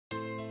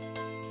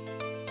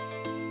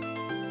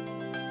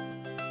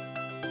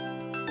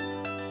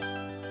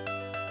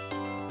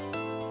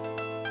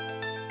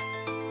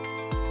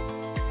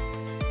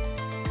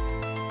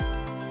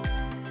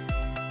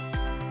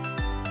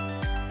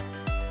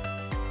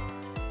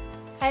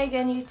Hi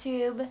again,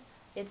 YouTube.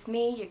 It's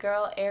me, your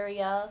girl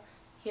Ariel,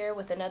 here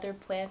with another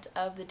plant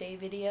of the day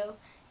video.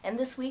 And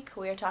this week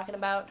we are talking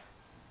about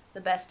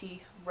the bestie,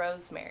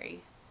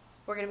 rosemary.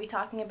 We're going to be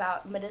talking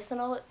about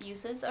medicinal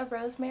uses of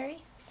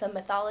rosemary, some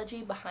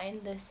mythology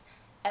behind this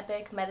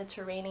epic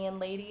Mediterranean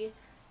lady,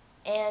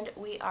 and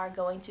we are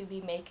going to be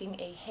making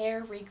a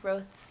hair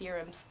regrowth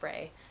serum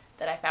spray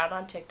that I found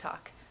on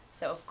TikTok.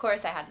 So of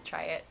course I had to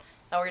try it.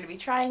 Now we're going to be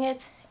trying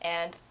it,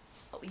 and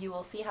you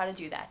will see how to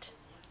do that.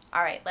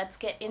 Alright, let's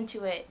get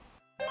into it.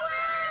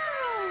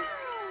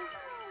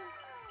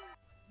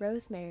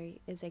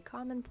 Rosemary is a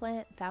common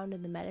plant found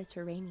in the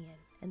Mediterranean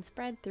and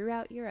spread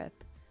throughout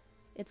Europe.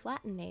 Its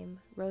Latin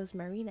name,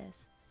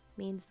 rosmarinus,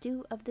 means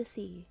dew of the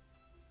sea,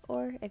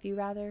 or, if you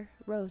rather,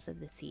 rose of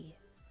the sea.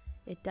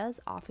 It does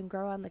often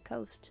grow on the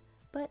coast,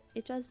 but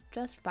it does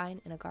just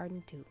fine in a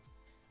garden too.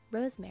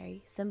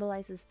 Rosemary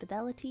symbolizes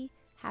fidelity,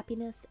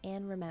 happiness,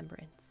 and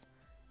remembrance.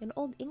 In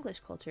Old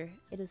English culture,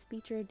 it is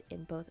featured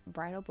in both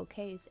bridal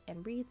bouquets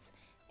and wreaths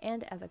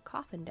and as a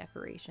coffin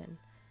decoration.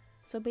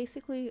 So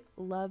basically,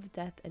 love,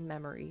 death, and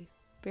memory.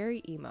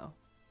 Very emo.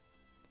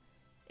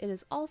 It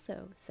is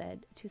also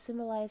said to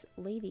symbolize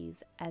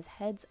ladies as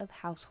heads of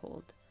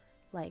household,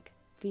 like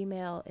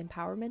female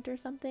empowerment or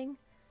something.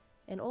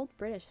 An old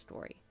British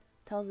story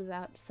tells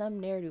about some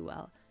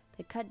ne'er-do-well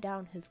that cut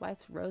down his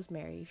wife's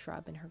rosemary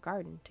shrub in her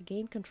garden to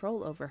gain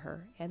control over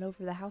her and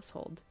over the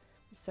household.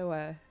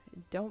 So,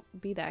 don't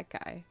be that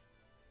guy.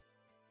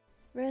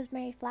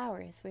 Rosemary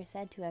flowers were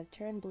said to have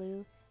turned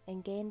blue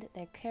and gained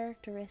their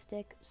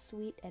characteristic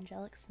sweet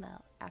angelic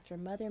smell after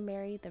Mother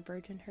Mary the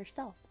Virgin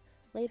herself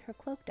laid her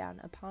cloak down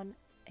upon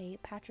a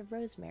patch of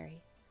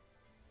rosemary.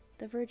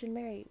 The Virgin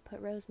Mary put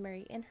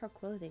rosemary in her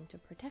clothing to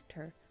protect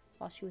her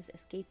while she was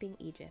escaping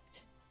Egypt.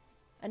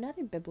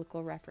 Another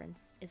biblical reference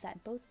is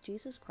that both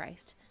Jesus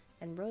Christ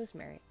and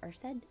rosemary are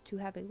said to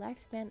have a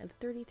lifespan of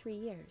 33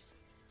 years.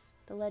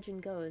 The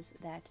legend goes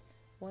that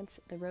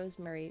once the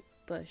rosemary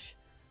bush,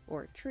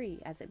 or tree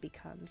as it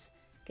becomes,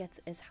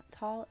 gets as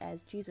tall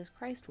as Jesus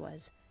Christ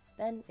was,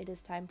 then it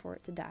is time for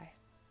it to die.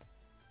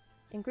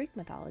 In Greek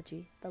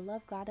mythology, the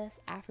love goddess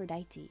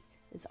Aphrodite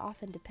is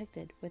often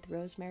depicted with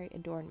rosemary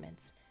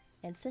adornments,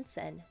 and since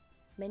then,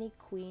 many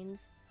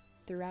queens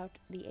throughout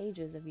the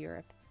ages of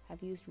Europe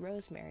have used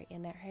rosemary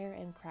in their hair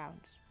and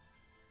crowns.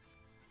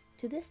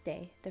 To this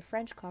day, the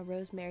French call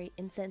rosemary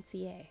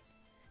incensier,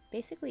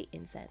 basically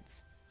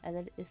incense, as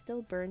it is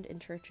still burned in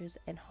churches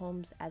and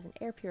homes as an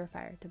air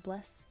purifier to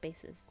bless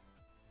spaces.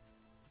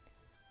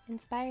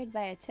 Inspired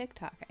by a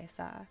TikTok I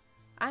saw,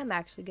 I'm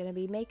actually going to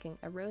be making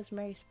a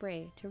rosemary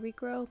spray to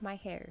regrow my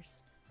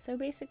hairs. So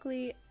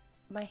basically,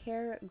 my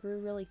hair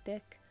grew really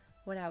thick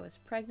when I was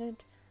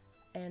pregnant,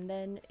 and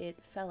then it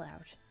fell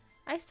out.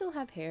 I still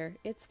have hair,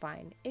 it's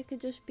fine. It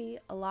could just be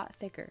a lot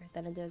thicker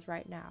than it is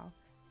right now.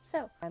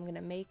 So I'm going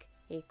to make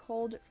a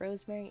cold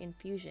rosemary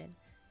infusion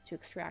to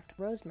extract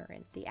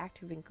rosmarin, the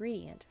active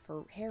ingredient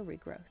for hair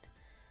regrowth,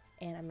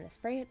 and I'm going to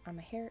spray it on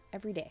my hair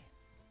every day.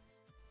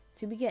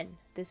 To begin,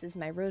 this is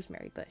my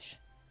rosemary bush.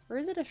 Or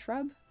is it a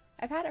shrub?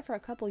 I've had it for a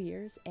couple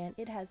years and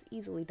it has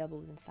easily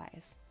doubled in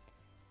size.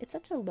 It's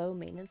such a low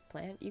maintenance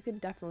plant, you can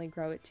definitely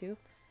grow it too.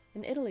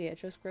 In Italy it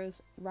just grows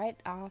right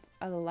off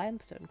of the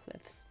limestone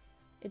cliffs.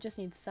 It just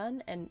needs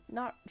sun and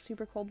not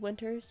super cold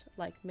winters,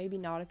 like maybe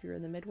not if you're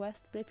in the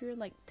Midwest, but if you're in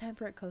like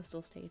temperate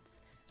coastal states.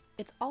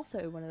 It's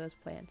also one of those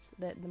plants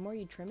that the more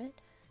you trim it,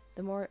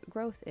 the more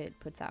growth it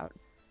puts out.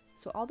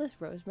 So all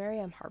this rosemary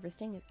I'm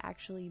harvesting is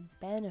actually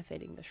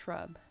benefiting the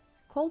shrub.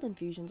 Cold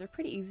infusions are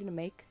pretty easy to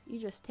make. You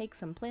just take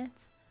some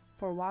plants,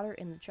 pour water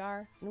in the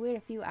jar, and wait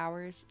a few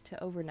hours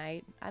to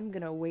overnight. I'm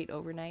gonna wait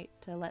overnight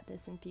to let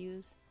this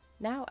infuse.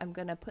 Now I'm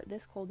gonna put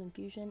this cold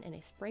infusion in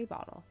a spray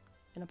bottle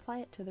and apply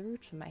it to the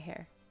roots of my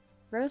hair.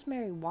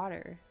 Rosemary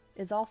water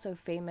is also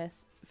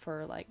famous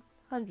for like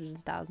hundreds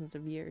and thousands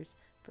of years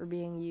for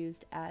being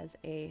used as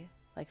a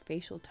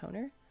facial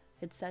toner.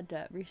 It's said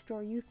to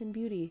restore youth and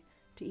beauty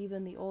to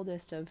even the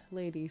oldest of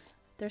ladies.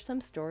 There's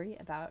some story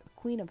about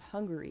Queen of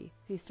Hungary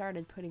who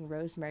started putting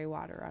rosemary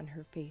water on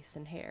her face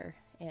and hair,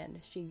 and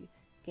she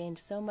gained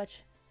so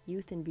much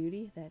youth and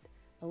beauty that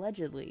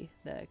allegedly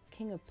the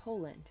King of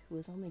Poland, who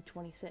was only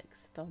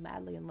 26, fell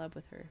madly in love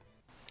with her.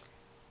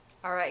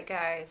 Alright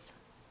guys,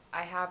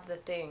 I have the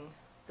thing.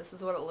 This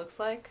is what it looks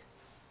like.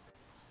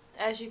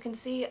 As you can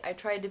see, I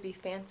tried to be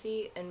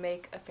fancy and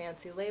make a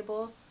fancy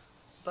label,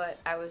 but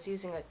I was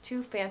using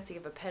too fancy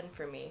of a pen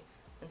for me,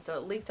 and so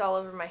it leaked all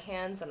over my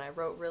hands and I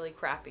wrote really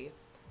crappy.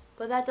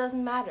 But that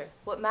doesn't matter.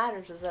 What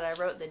matters is that I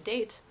wrote the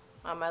date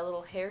on my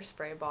little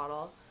hairspray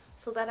bottle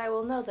so that I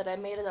will know that I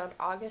made it on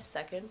August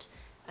 2nd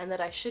and that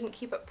I shouldn't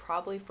keep it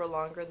probably for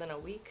longer than a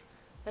week,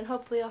 and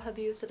hopefully I'll have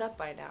used it up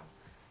by now.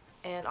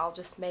 And I'll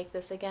just make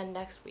this again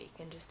next week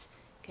and just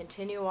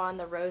continue on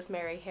the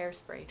rosemary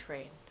hairspray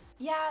train.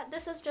 Yeah,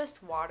 this is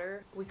just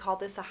water. We call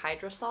this a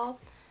hydrosol,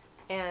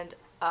 and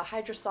a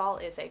hydrosol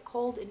is a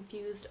cold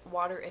infused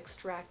water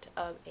extract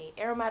of an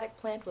aromatic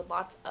plant with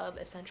lots of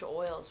essential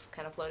oils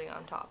kind of floating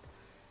on top.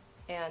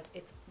 And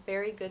it's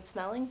very good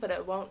smelling, but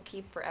it won't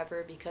keep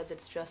forever because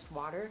it's just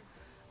water.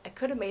 I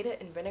could have made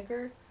it in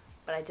vinegar,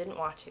 but I didn't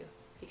want to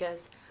because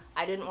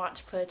I didn't want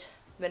to put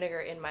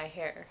vinegar in my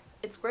hair.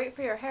 It's great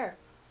for your hair.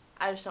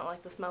 I just don't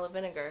like the smell of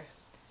vinegar.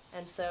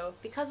 And so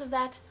because of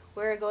that,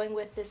 we're going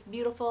with this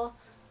beautiful,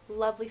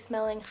 lovely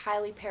smelling,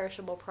 highly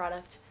perishable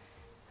product,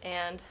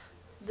 and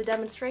the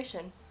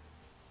demonstration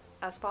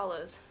as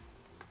follows.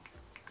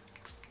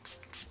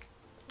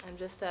 I'm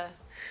just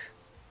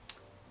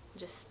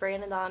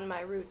spraying it on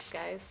my roots,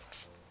 guys.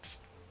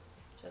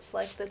 Just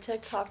like the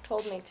TikTok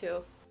told me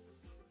to.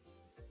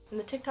 In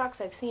the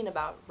TikToks I've seen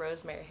about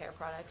rosemary hair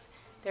products,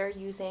 they're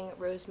using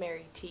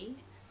rosemary tea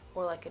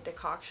or like a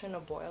decoction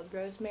of boiled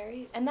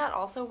rosemary, and that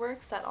also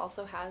works. That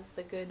also has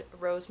the good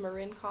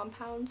rosmarin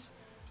compounds.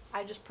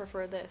 I just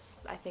prefer this.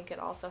 I think it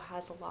also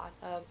has a lot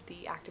of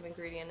the active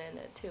ingredient in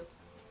it too.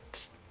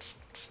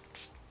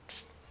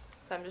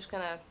 So I'm just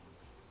gonna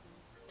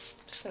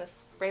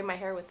spray my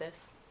hair with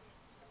this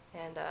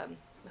and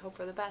hope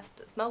for the best.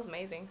 It smells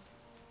amazing.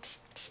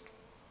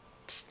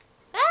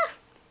 Ah!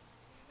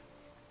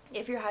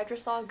 If your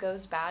hydrosol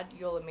goes bad,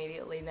 you'll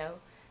immediately know,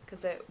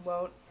 because it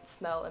won't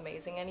smell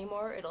amazing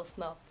anymore. It'll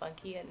smell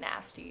funky and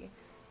nasty,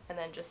 and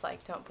then just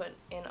like don't put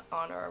in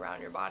on or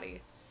around your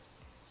body.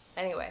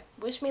 Anyway,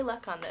 wish me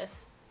luck on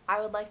this.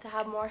 I would like to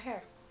have more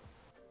hair.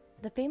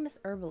 The famous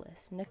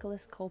herbalist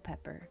Nicholas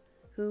Culpeper,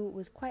 who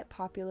was quite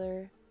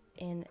popular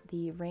in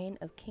the reign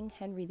of King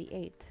Henry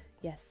VIII,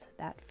 yes,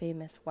 that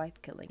famous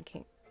wife-killing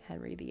King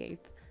Henry VIII,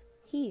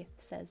 he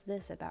says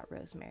this about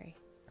rosemary.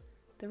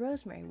 The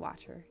rosemary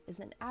water is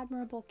an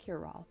admirable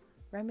cure-all,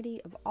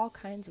 remedy of all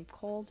kinds of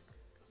cold,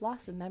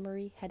 loss of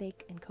memory,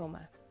 headache, and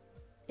coma.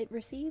 It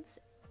receives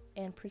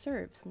and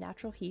preserves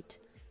natural heat,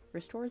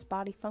 restores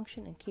body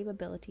function and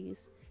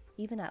capabilities,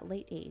 even at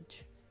late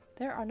age.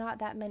 There are not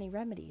that many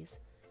remedies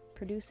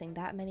producing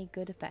that many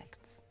good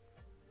effects.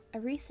 A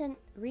recent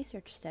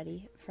research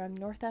study from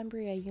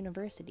Northumbria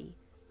University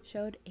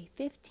showed a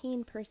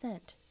 15%,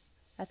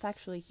 that's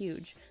actually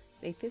huge,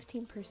 a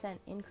 15%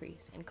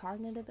 increase in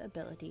cognitive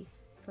ability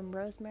from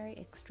rosemary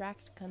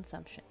extract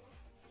consumption.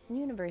 In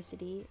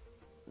university,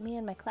 me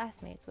and my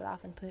classmates would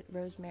often put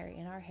rosemary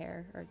in our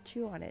hair or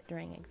chew on it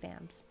during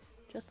exams,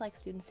 just like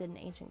students did in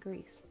ancient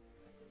Greece.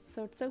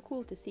 So it's so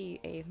cool to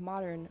see a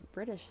modern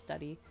British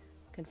study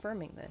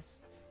confirming this.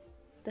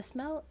 The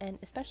smell, and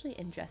especially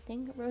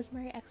ingesting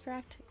rosemary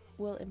extract,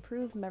 will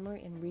improve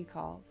memory and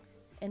recall,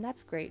 and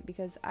that's great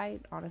because I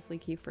honestly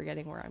keep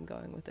forgetting where I'm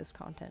going with this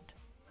content.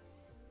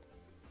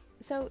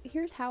 So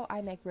here's how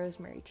I make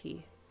rosemary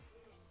tea.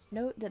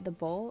 Note that the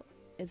bowl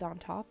is on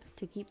top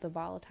to keep the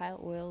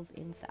volatile oils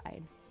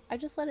inside. I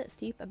just let it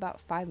steep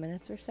about 5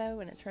 minutes or so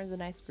and it turns a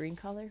nice green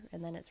color,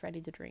 and then it's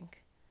ready to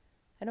drink.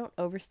 I don't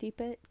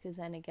oversteep it because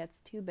then it gets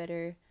too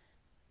bitter.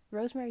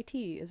 Rosemary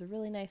tea is a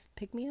really nice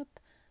pick-me-up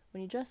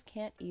when you just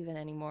can't even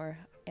anymore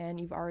and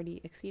you've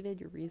already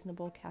exceeded your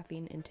reasonable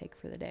caffeine intake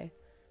for the day.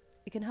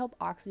 It can help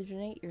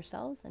oxygenate your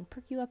cells and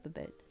perk you up a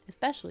bit,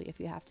 especially if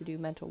you have to do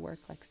mental work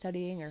like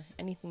studying or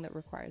anything that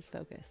requires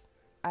focus.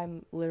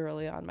 I'm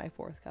literally on my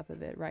 4th cup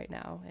of it right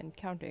now and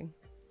counting.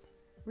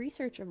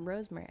 Research of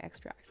rosemary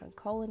extract on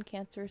colon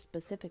cancer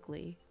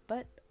specifically,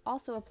 but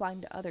also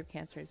applying to other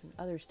cancers in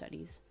other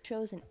studies,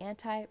 shows an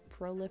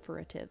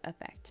anti-proliferative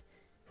effect,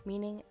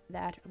 meaning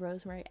that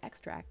rosemary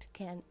extract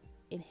can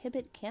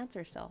inhibit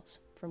cancer cells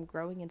from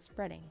growing and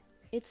spreading.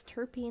 It's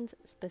terpenes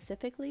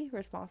specifically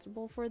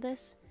responsible for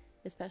this,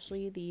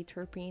 especially the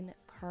terpene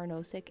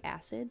carnosic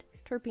acid.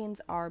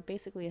 Terpenes are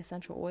basically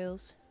essential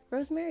oils.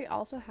 Rosemary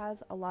also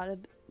has a lot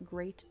of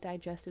great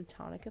digestive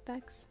tonic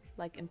effects,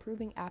 like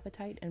improving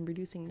appetite and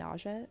reducing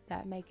nausea,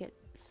 that make it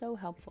so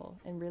helpful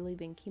in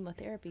relieving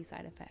chemotherapy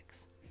side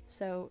effects.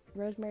 So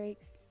rosemary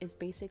is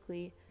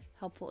basically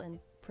helpful in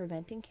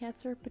preventing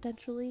cancer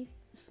potentially,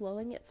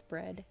 slowing its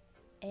spread,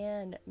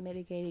 and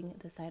mitigating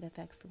the side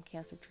effects from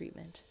cancer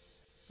treatment.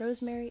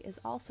 Rosemary is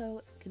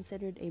also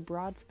considered a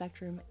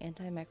broad-spectrum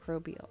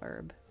antimicrobial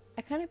herb.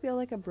 I kind of feel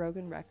like a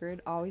broken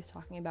record always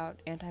talking about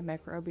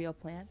antimicrobial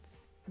plants,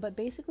 but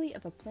basically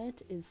if a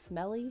plant is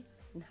smelly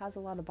and has a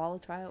lot of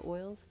volatile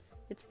oils,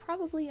 it's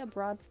probably a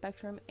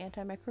broad-spectrum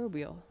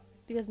antimicrobial,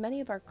 because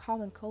many of our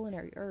common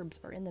culinary herbs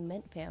are in the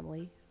mint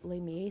family,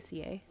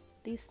 Lamiaceae.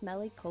 These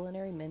smelly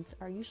culinary mints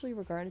are usually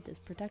regarded as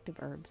protective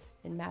herbs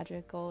in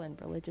magical and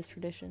religious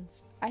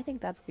traditions. I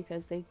think that's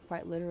because they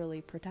quite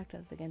literally protect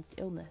us against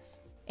illness.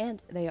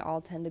 And they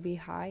all tend to be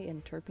high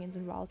in terpenes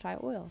and volatile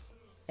oils,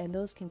 and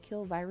those can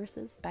kill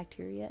viruses,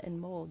 bacteria, and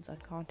molds on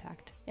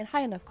contact, in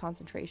high enough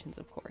concentrations,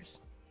 of course.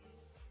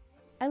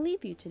 I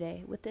leave you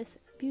today with this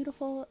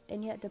beautiful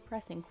and yet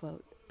depressing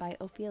quote by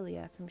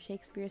Ophelia from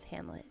Shakespeare's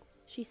Hamlet.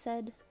 She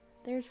said,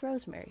 "There's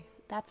rosemary,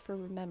 that's for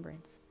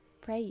remembrance.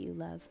 Pray you,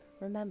 love,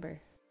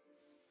 remember."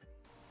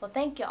 Well,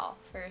 thank y'all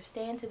for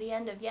staying to the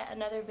end of yet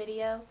another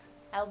video.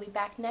 I'll be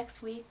back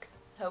next week,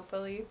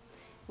 hopefully,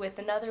 with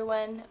another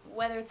one,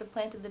 whether it's a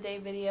plant of the day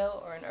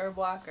video or an herb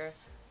walk or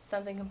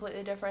something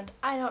completely different.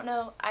 I don't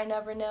know, I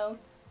never know,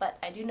 but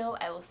I do know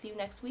I will see you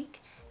next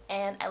week,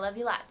 and I love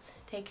you lots.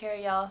 Take care,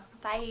 y'all.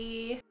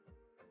 Bye!